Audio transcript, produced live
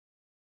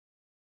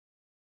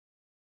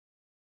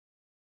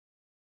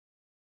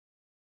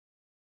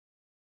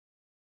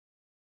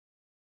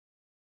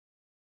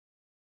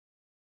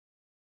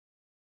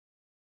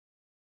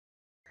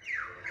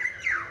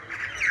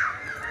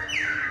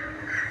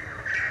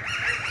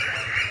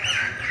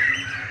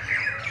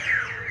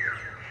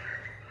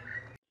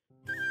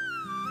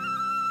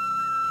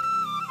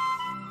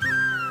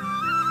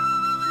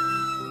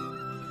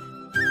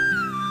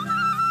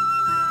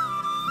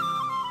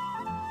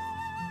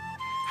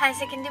হাই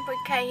secondary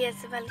পৰীক্ষা আহি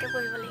আছে ভালকে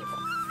পঢ়িব লাগিব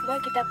মই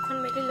কিতাপখন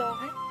মেলি লওঁ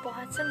হয়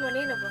পঢ়াচোন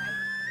মনেই নবহে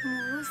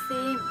মোৰো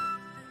সেম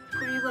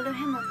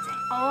ফুৰিবলৈহে মন যায়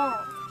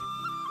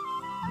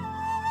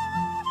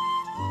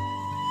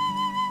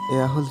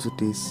এয়া হ'ল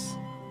জ্যোতিষ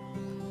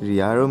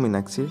ৰিয়া আৰু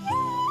মীনাক্ষীৰ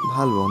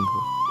ভাল বন্ধু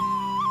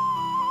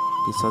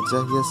পিছত যে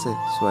আহি আছে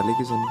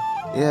ছোৱালীকেইজনী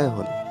এয়াই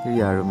হ'ল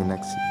ৰিয়া আৰু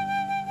মীনাক্ষী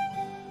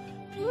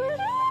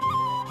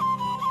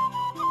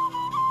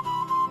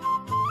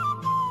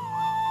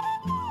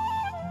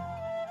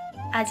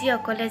আজি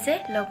অকলে যে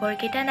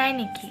লগৰকেইটা নাই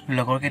নেকি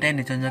লগৰকেইটাই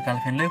নিজৰ নিজৰ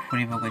গাৰ্লফ্ৰেণ্ড লৈ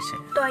ফুৰিব গৈছে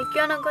তই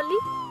কিয় নগলি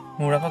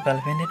মোৰ আকৌ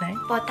গাৰ্লফ্ৰেণ্ডে নাই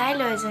পতাই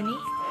লয় এজনী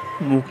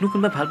মোকনো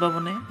কোনোবা ভাল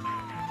পাবনে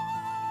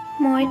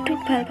মই তোক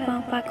ভাল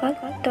পাওঁ পাগল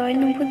তই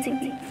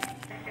নুবুজিবি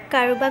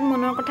কাৰোবাক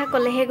মনৰ কথা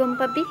ক'লেহে গম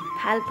পাবি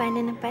ভাল পায়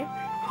নে নাপায়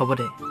হ'ব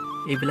দে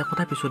এইবিলাক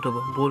কথা পিছত হ'ব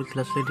বল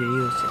ক্লাছলৈ দেৰি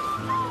হৈছে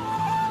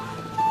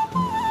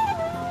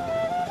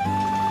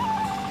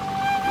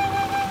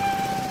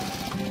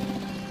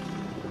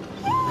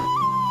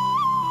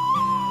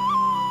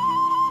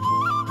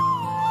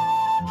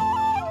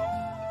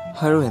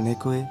আৰু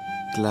এনেকৈ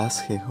ক্লাছ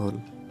শেষ হ'ল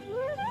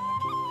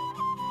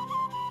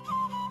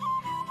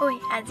ঐ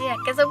আজি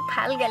একেজক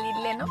ভাল গালি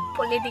দিলে ন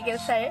পলিটিকেল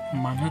ছাৰে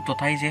মানুহ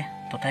ততাই যে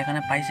ততাই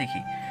কাৰণে পাইছে কি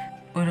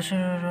ঐ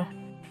ৰ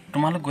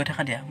তোমালোক গৈ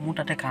থাকা দিয়া মোৰ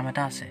তাতে কাম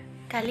এটা আছে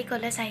কালি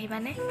কলেজ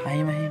আহিবানে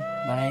আহিম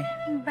বাই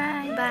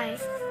বাই বাই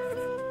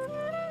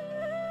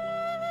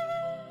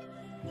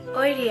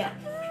ঐ ৰিয়া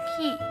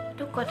কি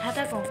তোক কথা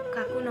এটা কওঁ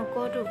কাকো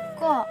নকওঁ তোক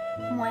ক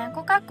মই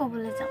আকৌ কাক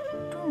ক'বলৈ যাওঁ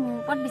তোৰ মোৰ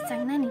ওপৰত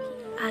বিশ্বাস নাই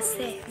নেকি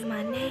আছে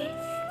মানে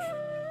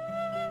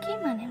কি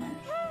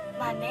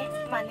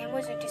মানে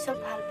মই জ্যোতিষক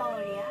ভাল পাওঁ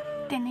ৰিয়া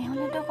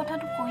তেনেহ'লে তই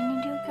কথাটো কৈ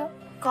নিদিও কিয়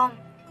কম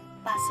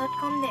পাছত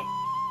কম দে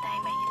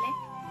টাইম আহিলে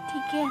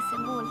ঠিকে আছে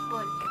বল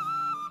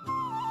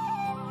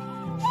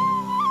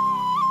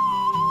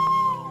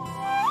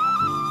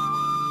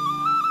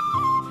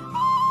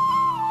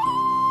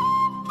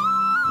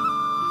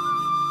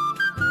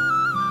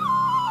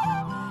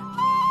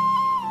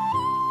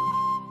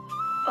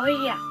ঐ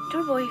ৰিয়া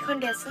তোৰ বহীখন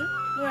দিয়াচোন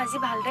মোৰ আজি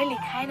ভালদৰে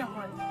লিখাই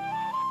নহ'ল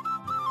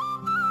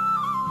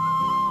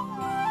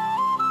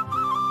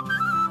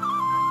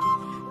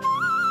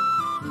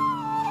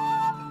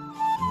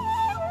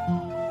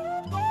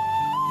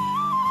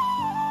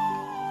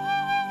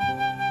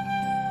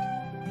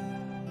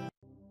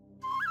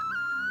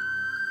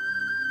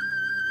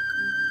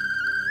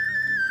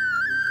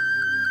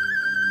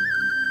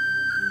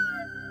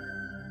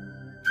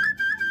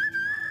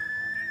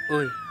ঐ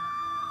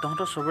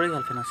তহঁতৰ চবৰে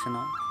গাৰ্লফ্ৰেণ্ড আছে ন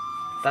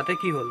তাতে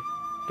কি হ'ল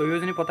তয়ো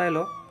এজনী পতাই ল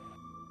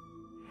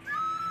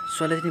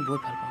ছোৱালীজনী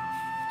বহুত ভাল পাওঁ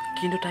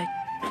কিন্তু তাইক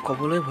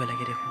ক'বলৈ ভয়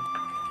লাগে দেখোন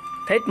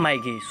ঠেইত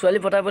মাইকী ছোৱালী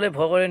পতাবলৈ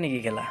ভয় কৰে নেকি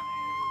কেলা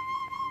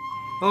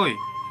ঐ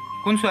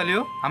কোন ছোৱালী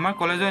অ' আমাৰ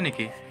কলেজৰ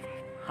নেকি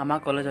আমাৰ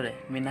কলেজৰে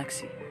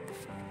মীনাক্ষী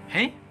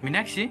হেই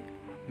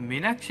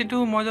মীনাক্ষীটো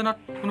মই জনাত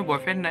কোনো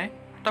বয়ফ্ৰেণ্ড নাই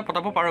তই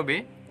পতাব পাৰ বে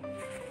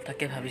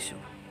তাকে ভাবিছোঁ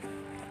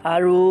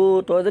আৰু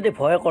তই যদি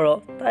ভয় কৰ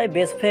তাই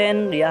বেষ্ট ফ্ৰেণ্ড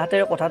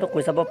ৰিয়াহঁতেৰ কথাটো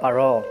কৈ চাব পাৰ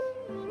অঁ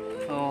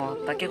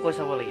তাকে কৈ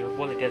চাব লাগিব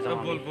ব'ল এতিয়া যাওঁ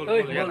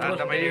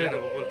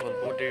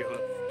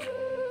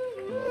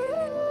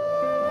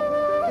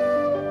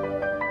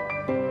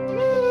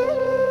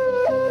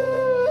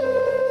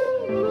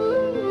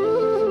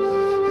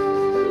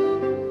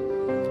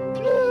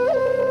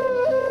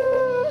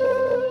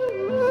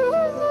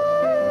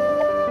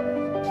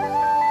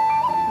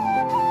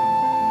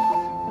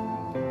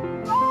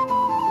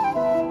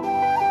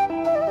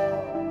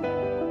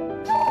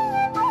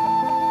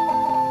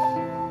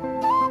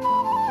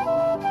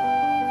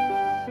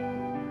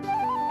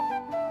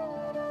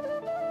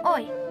ঐ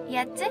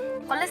ইয়াত যে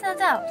কলেজ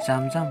নাযাওঁ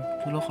যাম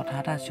তোৰ লগত কথা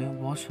এটা আছে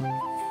বচোন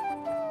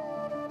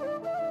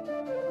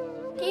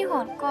কি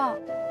হ'ল ক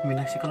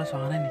মীনাক্ষী কলেজ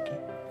অহা নাই নেকি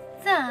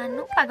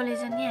জানো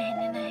পাগলীজনী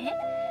আহেনে নাহে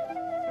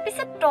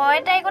পিছে তই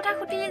তাইৰ কথা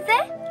সুধিলি যে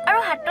আৰু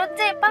হাতত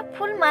যে এপাহ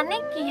ফুল মানে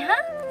কি হা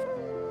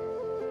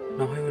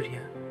নহয়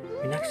ৰিয়া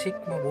মীনাক্ষীক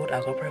মই বহুত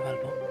আগৰ পৰা ভাল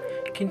পাওঁ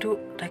কিন্তু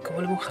তাইক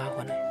ক'বলৈ মোক সাহস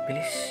হোৱা নাই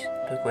প্লিজ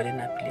তই কৈ দে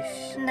না প্লিজ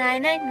নাই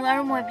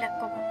নোৱাৰো মই এইবিলাক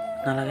ক'ব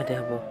নালাগে দে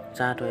হ'ব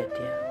যা তই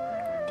এতিয়া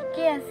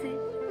ঠিকে আছে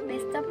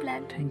best of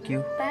luck thank U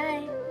বাই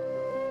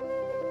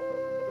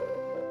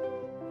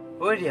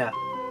ঐ ৰিয়া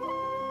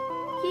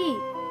কি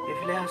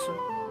এইফালে আছোন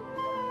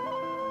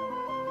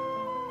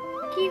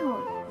কি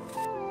হ'ল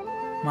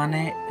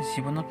মানে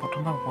জীৱনত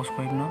প্ৰথমবাৰ প্ৰপ'জ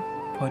কৰিম ন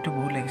ভয়টো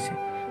বহুত লাগিছে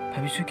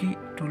ভাবিছোঁ কি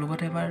তোৰ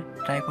লগত এবাৰ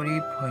ট্ৰাই কৰি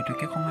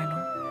ভয়টোকে কমাই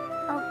লওঁ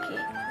অ'কে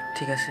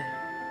ঠিক আছে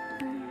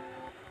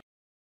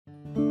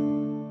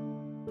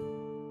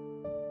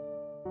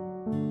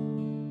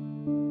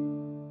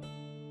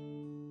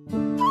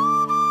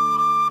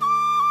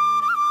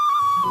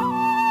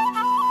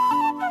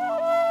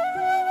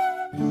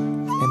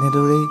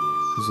এনেদৰেই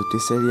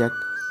জ্যোতিষে ৰিয়াক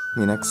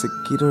মীনাক্ষীক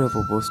কিদৰে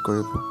প্ৰপ'জ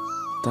কৰিব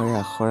তাৰে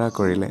আখৰা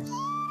কৰিলে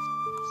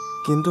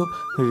কিন্তু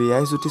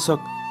ৰিয়াই জ্যোতিষক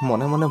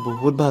মনে মনে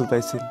বহুত ভাল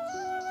পাইছিল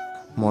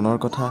মনৰ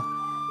কথা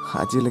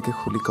আজিলৈকে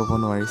খুলি ক'ব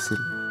নোৱাৰিছিল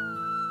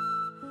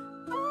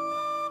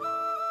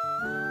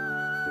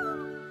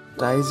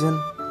তাই যেন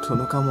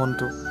থুনুকা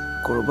মনটো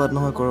ক'ৰবাত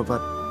নহয়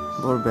ক'ৰবাত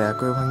বৰ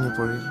বেয়াকৈ ভাঙি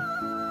পৰিল।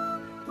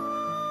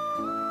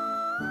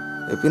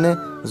 এপিনে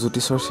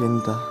জ্যোতিষৰ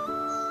চিন্তা,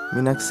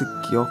 মীনাক্ষীক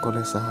কিয়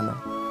ক'লে চাহা নাই।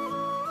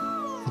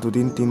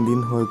 2-3 দিন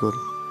হৈ গ'ল,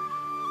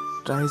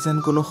 তাইৰ যেন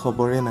কোনো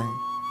খবৰে নাই।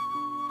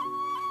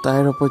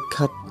 তাইৰ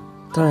অপেক্ষাত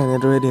তাৰ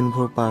এনেদৰে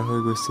দিনবোৰ পাৰ হৈ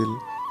গৈছিল,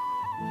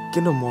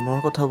 কিন্তু মনৰ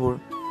কথাবোৰ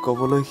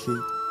ক'বলৈ সি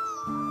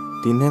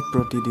দিনে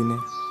প্ৰতিদিনে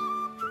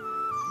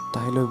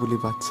তাইলৈ বুলি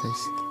বাট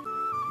চাইছিল।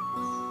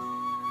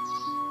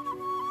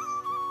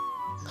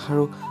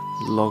 আৰু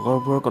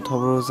লগৰবোৰৰ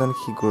কথাবোৰো যেন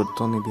সি গুৰুত্ব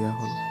নিদিয়া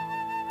হ'ল,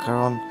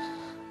 কাৰণ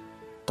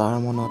তাৰ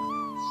মনত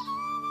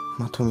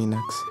মাথো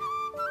মীনাক্ষী।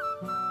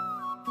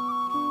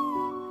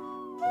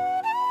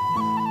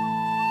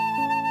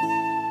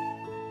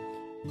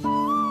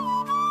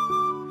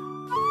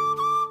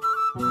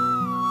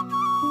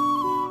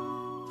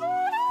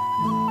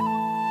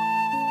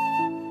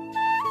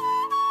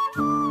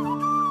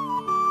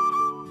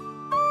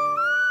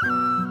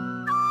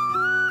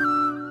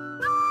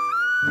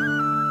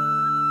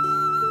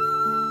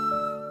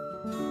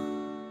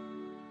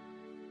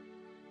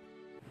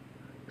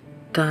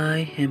 তাই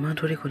হেমা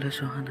ধৰি কলেজ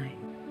অহা নাই,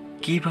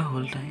 কি বা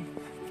হ'ল তাই?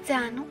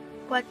 জানো,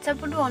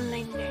 হোৱাটছআপতো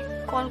অনলাইন নাই,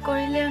 কল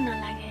কৰিলেও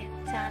নালাগে।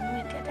 জানো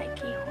এতিয়া তাই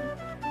কি হ'ল।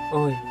 ঐ,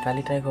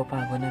 কালি তাই ঘৰৰ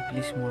পৰা আগনে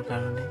প্লিজ মোৰ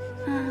কাৰণে।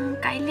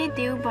 কাইলৈ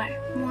দেওবাৰ,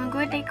 মই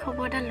গৈ তাইক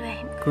খবৰ এটা লৈ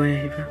আহিম। গৈ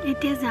আহিবা।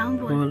 এতিয়া যাওঁ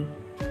ব'ল।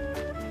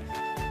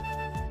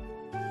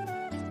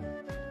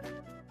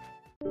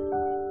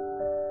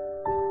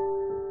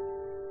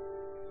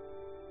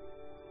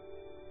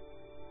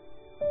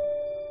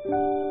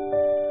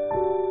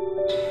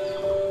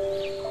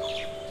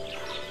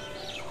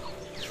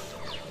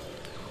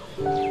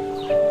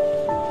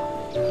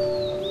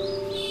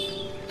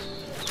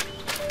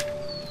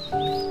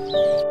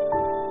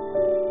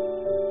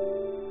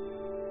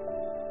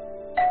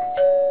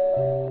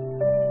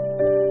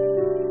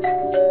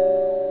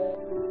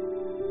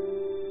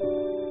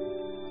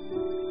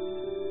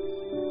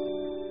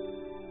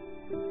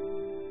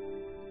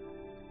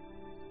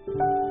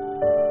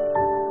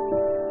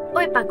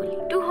 পাগলি,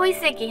 তোৰ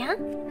হৈছে কি? হা,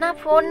 না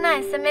ফোন না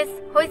SMS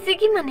হৈছে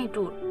কি? মানে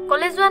তোৰ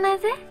কলেজ যোৱা নাই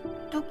যে?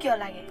 তোক কিয়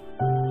লাগে?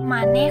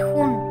 মানে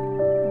শুন,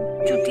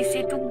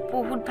 জ্যোতিষে তোক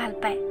বহুত ভাল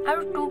পায়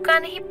আৰু তোৰ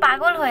কাৰণে সি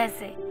পাগল হৈ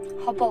আছে।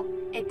 হ'ব,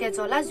 এতিয়া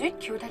জ্বলা জুইত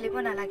ঘিউ ঢালিব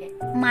নালাগে।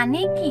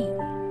 মানে কি?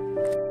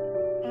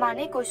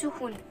 মানে কৈছো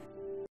শুন।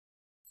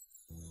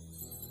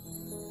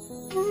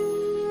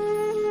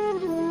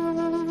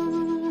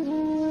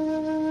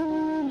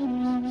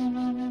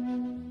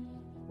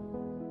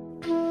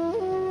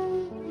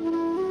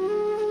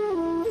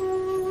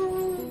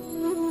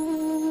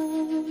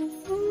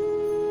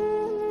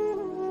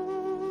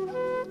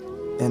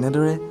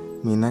 এনেদৰে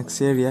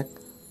মীনাক্ষীয়ে ৰিয়াক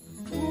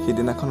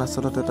সিদিনাখন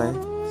আচলতে তাই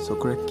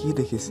চকুৰে কি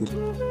দেখিছিল,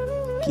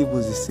 কি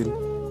বুজিছিল,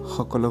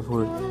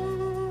 সকলোবোৰ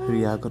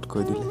ৰিয়া আগত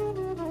কৈ দিলে।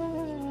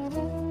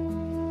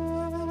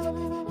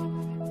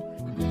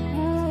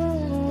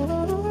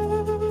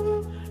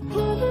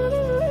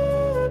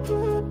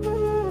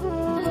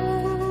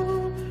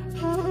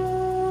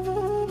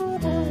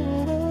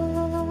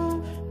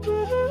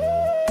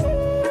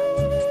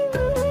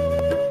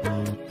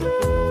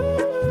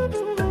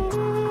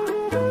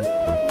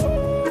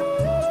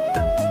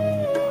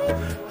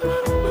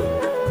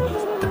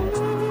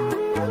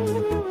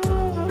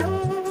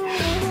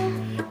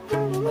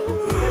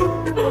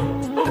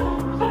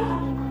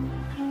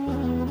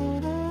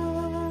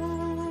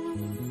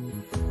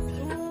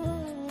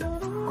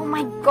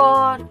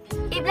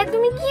 এইবিলাক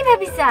তুমি কি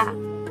ভাবিছা?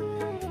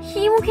 সি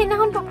মোক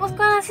সেইদিনাখন প্ৰপ'জ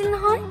কৰা নাছিল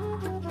নহয়।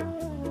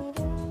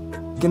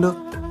 কিন্তু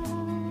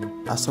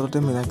আচলতে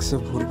মীনাক্ষীয়ে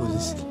ভুল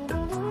বুজিছিল।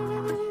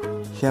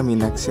 সেয়া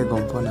মীনাক্ষীয়ে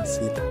গম পোৱা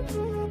নাছিল।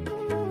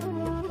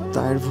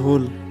 তাইৰ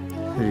ভুল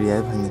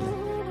ৰিয়াই ভাঙিলে।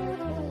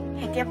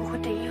 এতিয়া বহুত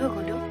দেৰি হৈ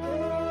গ'লো।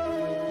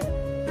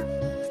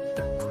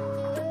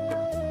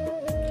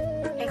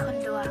 এখন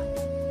লোৱা।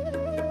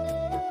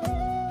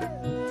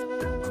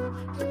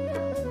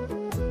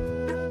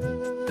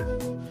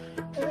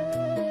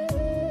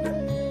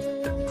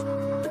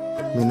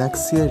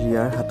 মীনাক্ষীয়ে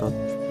ৰিয়াৰ হাতত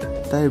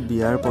তাইৰ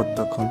বিয়াৰ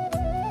পত্ৰখন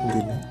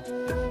দিলে।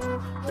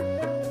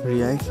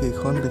 ৰিয়াই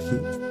সেইখন দেখি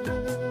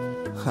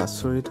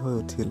আচৰিত হৈ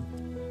উঠিল।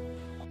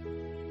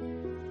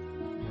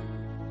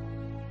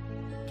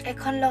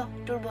 এখন ল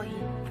তোৰ বহি।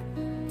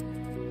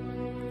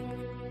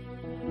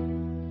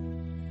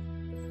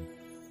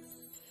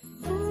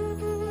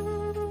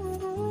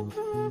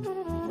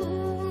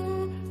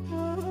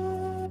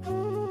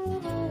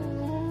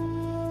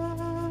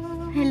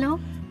 হেল্ল'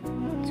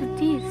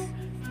 জ্যোতিষ,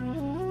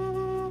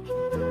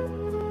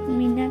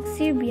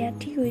 মীনাক্ষীৰ বিয়া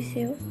ঠিক হৈছে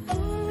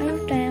আৰু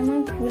তাই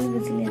আমাক ভুল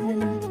বুজিলে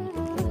জানা,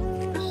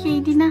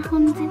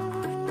 সেইদিনাখন যে।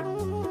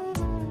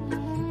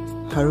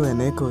 আৰু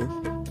এনেকৈ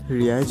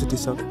ৰিয়াই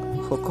জ্যোতিষক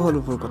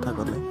সকলোবোৰ কথা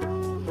ক'লে।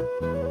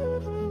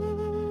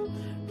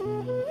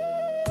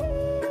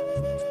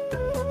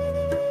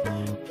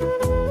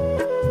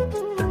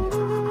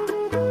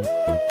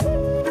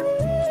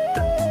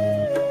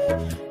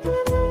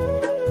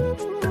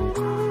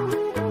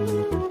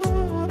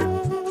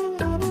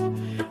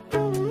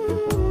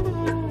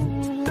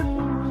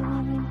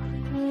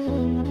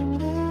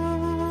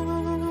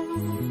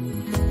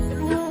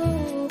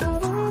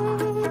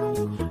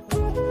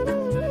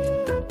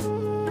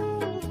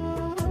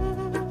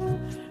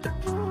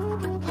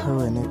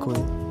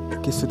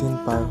 কিছুদিন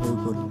পাৰ হৈ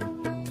গ'ল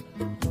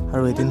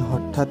আৰু এদিন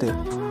হঠাতে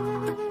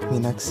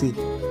মীনাক্ষী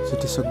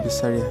জ্যোতিষক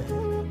বিচাৰি আহে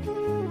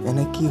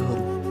এনে কি হ'ল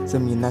যে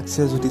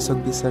মীনাক্ষীয়ে জ্যোতিষক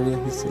বিচাৰি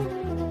আহিছে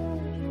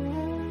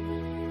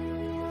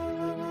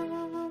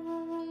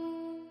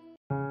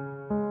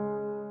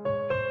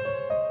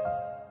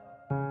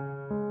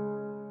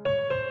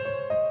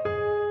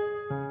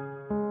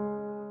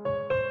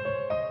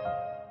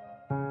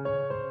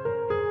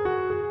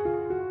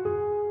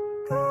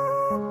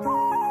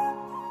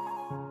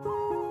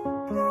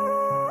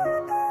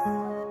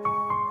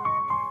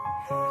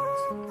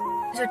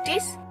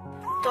জ্যোতিষ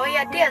তই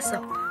ইয়াতে আছ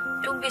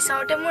তোক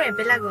বিচাৰোঁতে মোৰ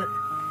এবেলা গ'ল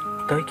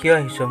তই কিয়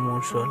আহিছ মোৰ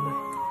ওচৰলৈ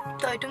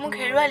তইতো মোক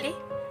হেৰুৱালি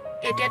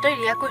এতিয়া তই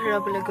ৰিয়াকো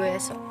হেৰুৱাবলৈ গৈ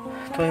আছ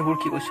তই এইবোৰ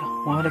কি কৈছ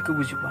মই হলে একো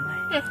বুজি পোৱা নাই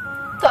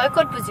তই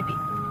ক'ত বুজিবি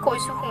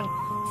কৈছো শুন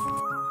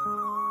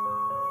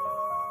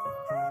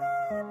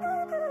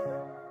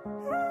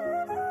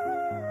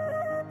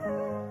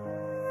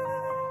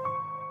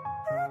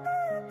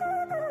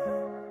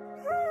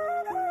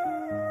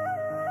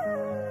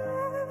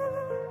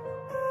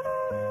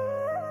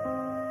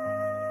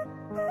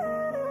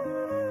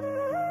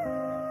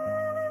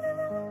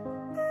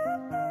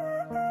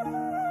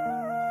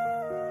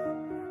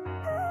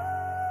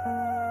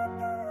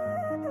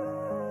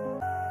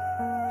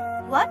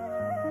What?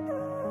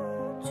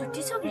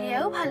 জ্যোতিষক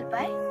ৰিয়াও ভাল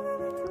পায়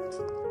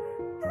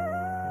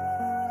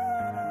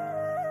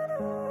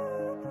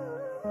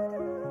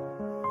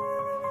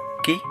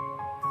কি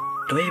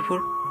তই এইবোৰ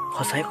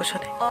সঁচাই কৈছ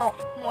নে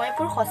মই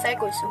এইবোৰ সঁচাই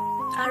কৈছো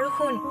আৰু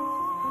শুন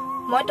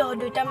মই তহঁত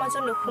দুইটাৰ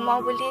মাজত নোসোমাও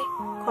বুলি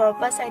ঘৰৰ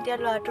পৰা চাই দিয়া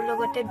ল'ৰাটোৰ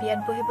লগতে বিয়াত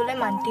বহিবলৈ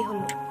মান্তি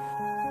হলো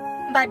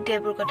বাদ দে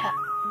এইবোৰ কথা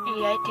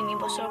ৰিয়াই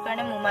 3 বছৰৰ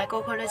কাৰণে মোমাইকৰ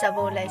ঘৰলৈ যাব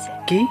ওলাইছে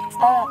কি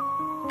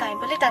তাই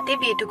বোলে তাতে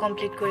বিয়েটো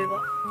কমপ্লিট কৰিব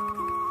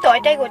তই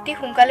তাইক অতি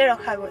সোনকালে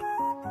ৰখাগৈ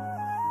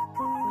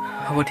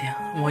হ'ব দিয়া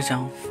মই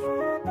যাওঁ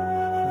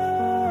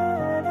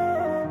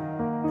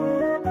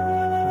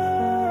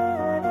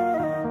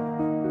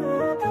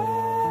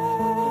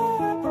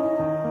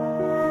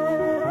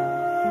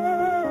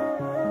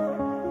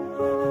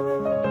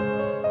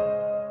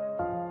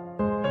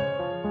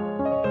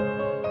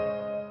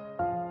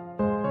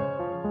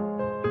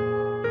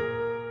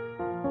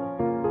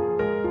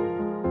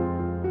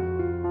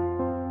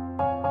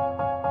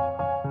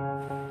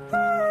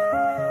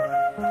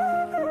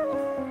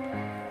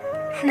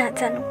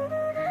নাজানো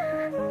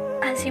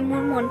আজি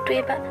মোৰ মনটোৱে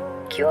বা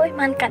কিয়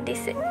ইমান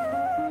কান্দিছে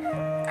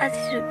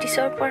আজি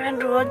জ্যোতিষৰ পৰা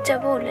দূৰত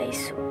যাব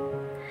ওলাইছো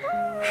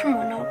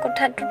মনৰ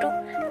কথাটোতো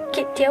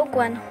কেতিয়াও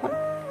কোৱা নহ'ল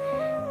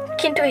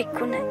কিন্তু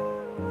একো নাই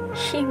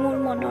সি মোৰ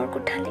মনৰ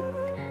কোঠালিত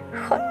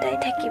সদায়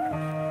থাকিব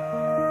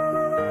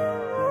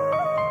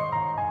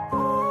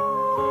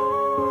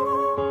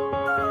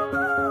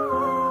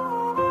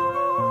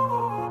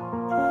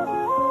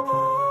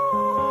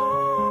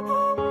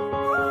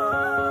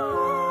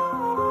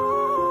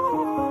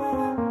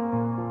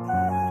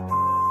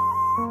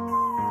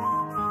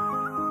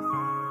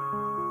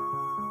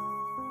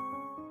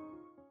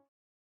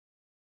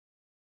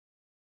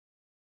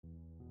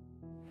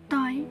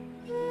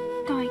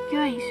তই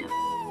কিয় আহিছ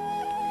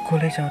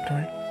ক'লৈ যাওঁ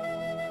তই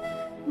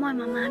মই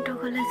মামাহঁতৰ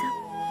ঘৰলৈ যাম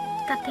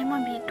তাতে মই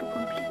বিয়েটো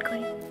কমপ্লিট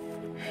কৰিম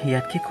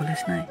ইয়াত কি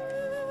কলেজ নাই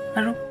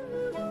আৰু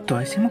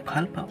তই যে মোক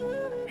ভাল পাওঁ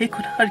এই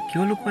কথাষাৰ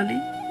কিয় লুকুৱালি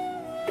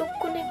তোক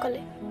কোনে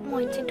ক'লে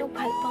মই যে তোক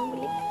ভাল পাওঁ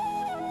বুলি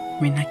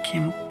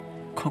মীনাক্ষীয়ে মোক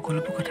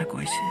সকলোবোৰ কথা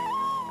কৈছে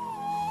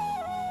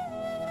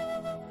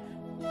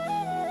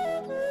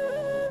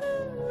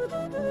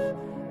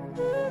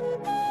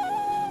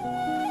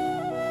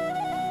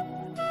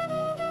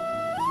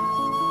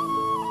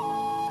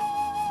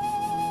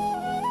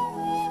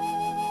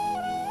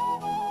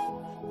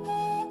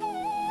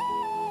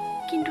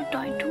কিন্তু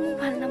তইতো মোক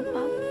ভাল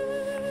নাপাওঁ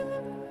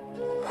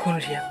শুন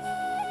ৰিয়া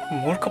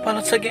মোৰ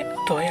কপালত চাগে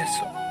তই আছ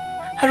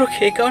আৰু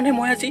সেইকাৰণে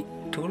মই আজি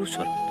তোৰ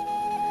ওচৰত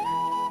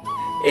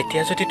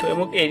এতিয়া যদি তই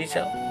মোক এৰি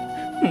যাওঁ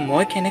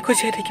মই কেনেকৈ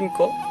জীয়াই থাকিম ক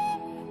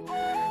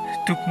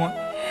তোক মই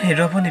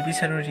হেৰুৱাব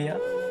নিবিচাৰোঁ Riya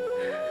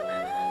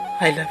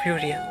I love you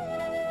Riya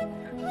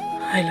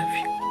I love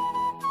you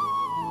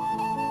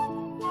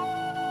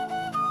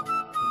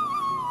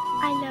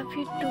I love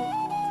you two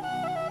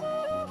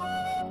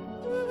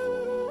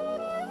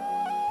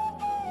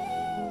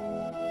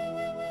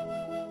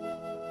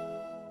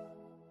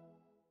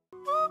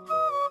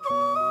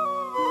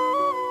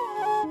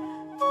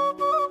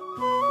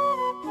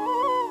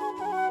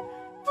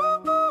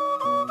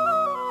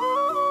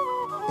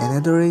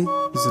এনেদৰেই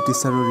জ্যোতিষ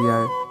আৰু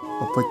ৰিয়াৰ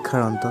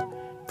অপেক্ষাৰ অন্তত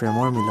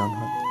প্ৰেমৰ মিলন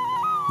হ'ল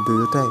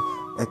দুয়োটাই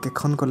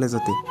একেখন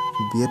কলেজতে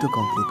বিয়েটো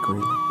কমপ্লিট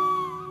কৰিলে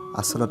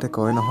আচলতে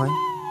কয় নহয়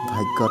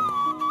ভাগ্যত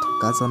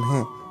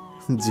থকাজনহে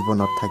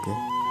জীৱনত থাকে